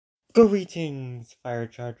Greetings, Fire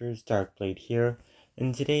Chargers, Darkblade here,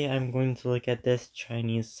 and today I'm going to look at this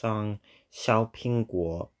Chinese song, Xiao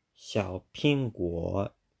Pingguo, Xiao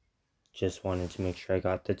Pingguo. Just wanted to make sure I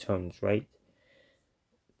got the tones right.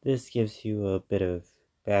 This gives you a bit of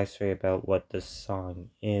backstory about what the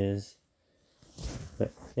song is.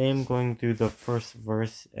 But today I'm going through the first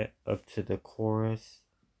verse up to the chorus.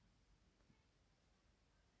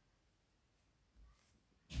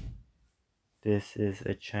 This is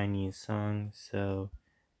a Chinese song, so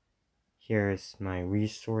here's my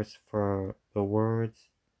resource for the words.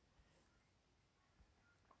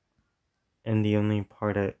 And the only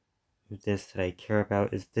part of this that I care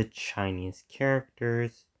about is the Chinese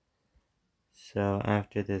characters. So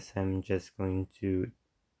after this, I'm just going to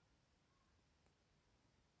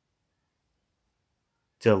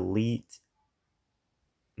delete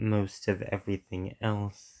most of everything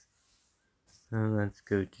else. So let's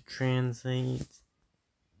go to translate.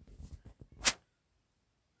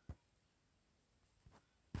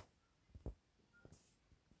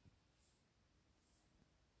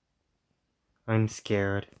 I'm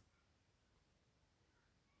scared.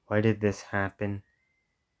 Why did this happen?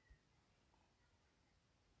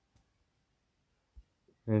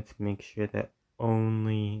 Let's make sure that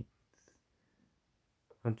only...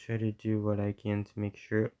 I'll try to do what I can to make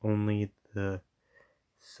sure only the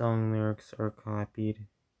song lyrics are copied.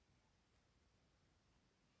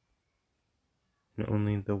 And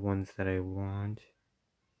only the ones that I want.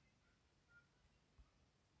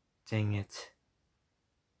 Dang it.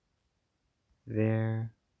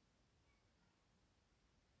 There.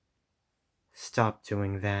 Stop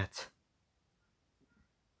doing that.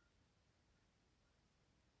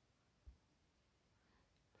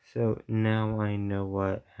 So now I know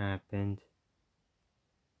what happened.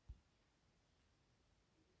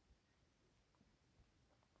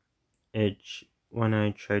 When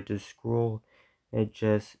I tried to scroll, it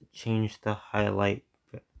just changed the highlight,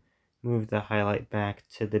 moved the highlight back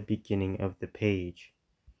to the beginning of the page.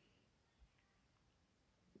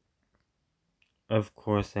 Of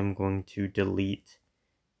course, I'm going to delete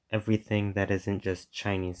everything that isn't just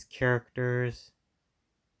Chinese characters.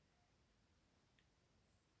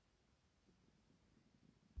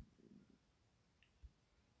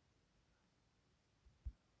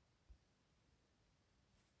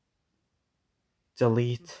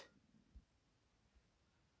 Delete.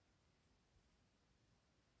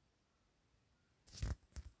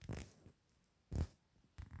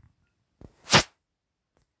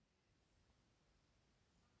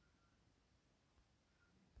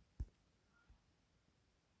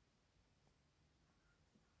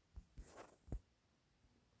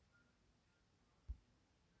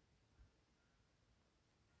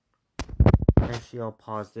 Actually, I'll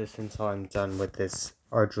pause this until I'm done with this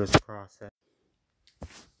arduous process.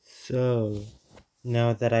 So,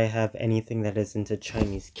 now that I have anything that isn't a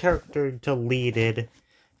Chinese character deleted,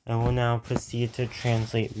 I will now proceed to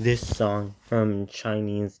translate this song from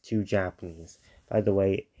Chinese to Japanese, by the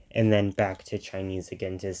way, and then back to Chinese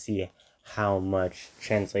again to see how much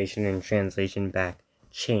translation and translation back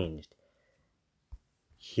changed.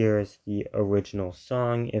 Here's the original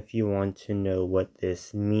song. If you want to know what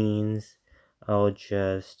this means, I'll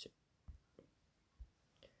just...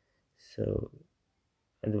 So,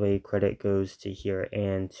 by the way, credit goes to here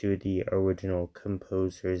and to the original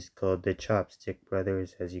composers called the Chopstick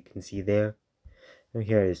Brothers, as you can see there. And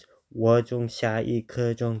here is我种下一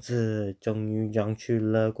颗种子，终于长出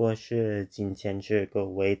了果实。今天是个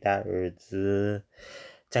伟大日子，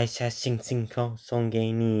摘下星星空送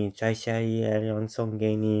给你，摘下月亮送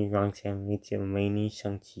给你，让天一天为你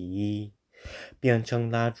升起。变成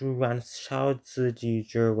蜡烛燃烧自己，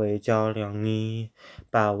只为照亮你。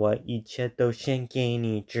把我一切都献给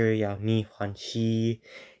你，只要你欢喜。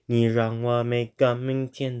你让我每个明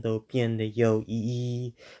天都变得有意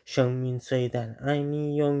义。生命虽短，爱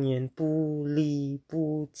你永远不离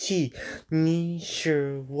不弃。你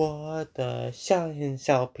是我的小眼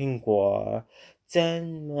小苹果，怎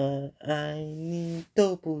么爱你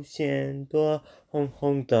都不嫌多。红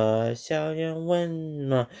红的笑颜温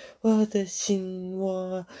暖我的心，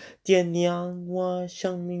我点亮我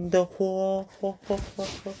生命的火。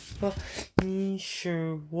你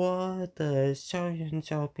是我的小圆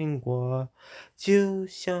小苹果，就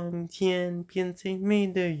像天边最美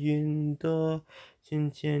的云朵。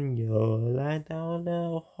渐渐又来到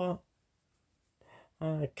了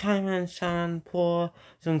开满山坡，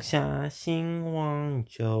种下希望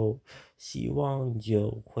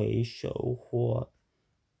就会收获。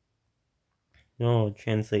然后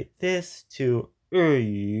translate this to 日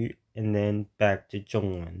语 and then back to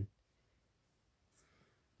中文。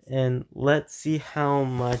And let's see how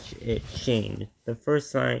much it changed. The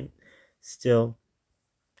first line still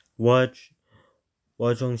我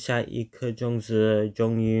种下一颗种子，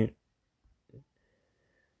终于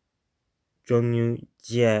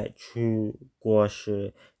结出果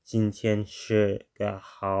实。今天是个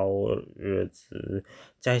好日子，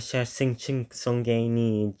摘下星星送给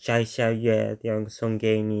你，摘下月亮送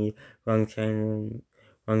给你，让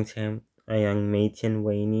太阳每天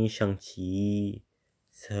为你升起。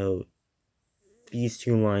So these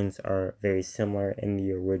two lines are very similar in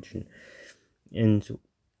the origin, and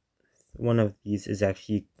one of these is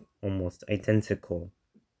actually almost identical.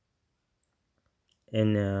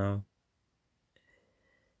 And now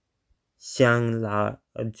像蜡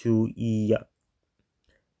烛一样，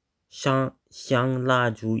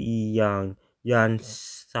燃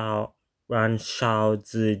烧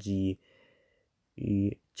自己，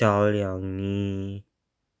照亮你。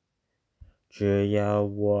只要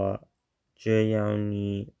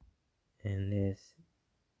你 and this，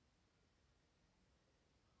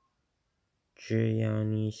 只要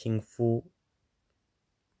你幸福。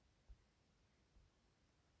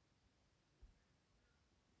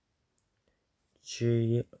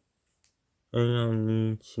只要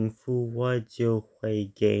你幸福，我就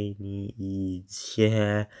会给你一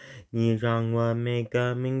切。你让我每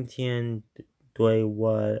个明天对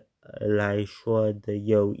我来说的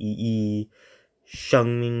有意义。生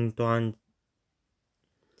命短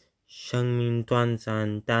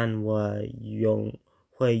暂，但我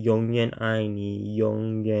会永远爱你，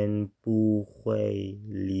永远不会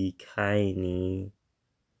离开你。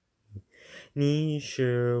你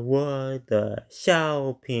是我的小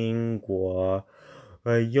苹果，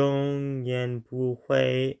我永远不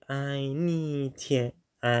会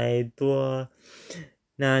爱多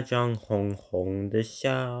那张红红的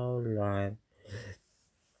笑脸，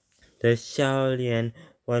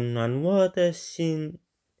温暖我的心，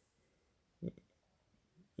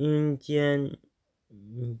点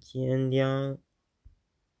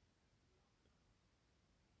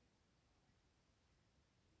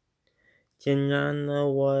燃了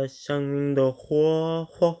我生命的火。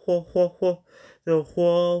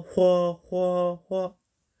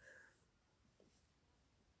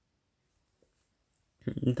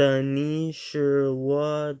你是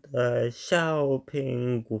我的小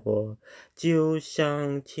苹果，就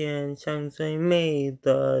像天上最美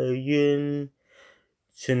的云。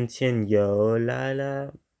春天又来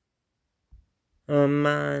了，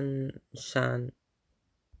满山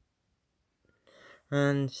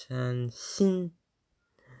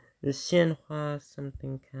鲜花盛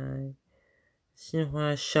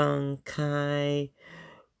开。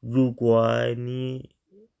如果你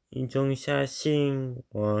种下希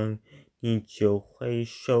望，你就会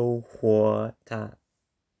收获它。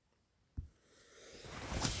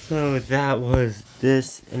So that was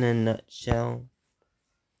this in a nutshell.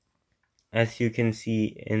 As you can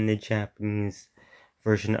see in the Japanese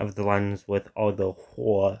version of the lines with all the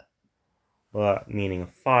huo, meaning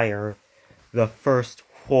fire, the first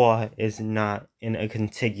huo is not in a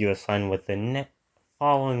contiguous line with the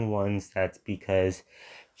following ones. That's because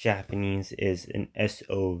Japanese is an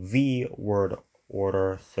SOV word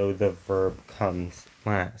order, so the verb comes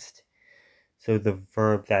last. So the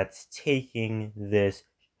verb that's taking this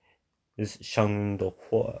is 生的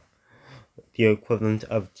火, the equivalent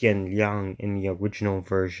of 点亮 in the original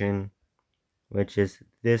version, which is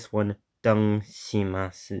this one, 灯し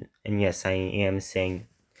ます. And yes, I am saying,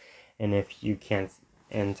 and if you can't,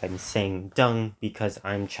 and I'm saying 灯 because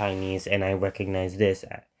I'm Chinese and I recognize this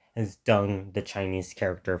as 灯, the Chinese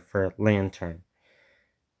character for lantern.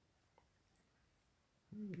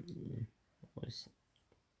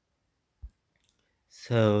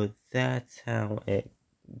 So that's how it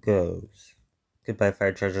goes. Goodbye,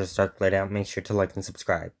 Fire Treasures. Dark Blade out. Make sure to like and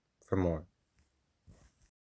subscribe for more.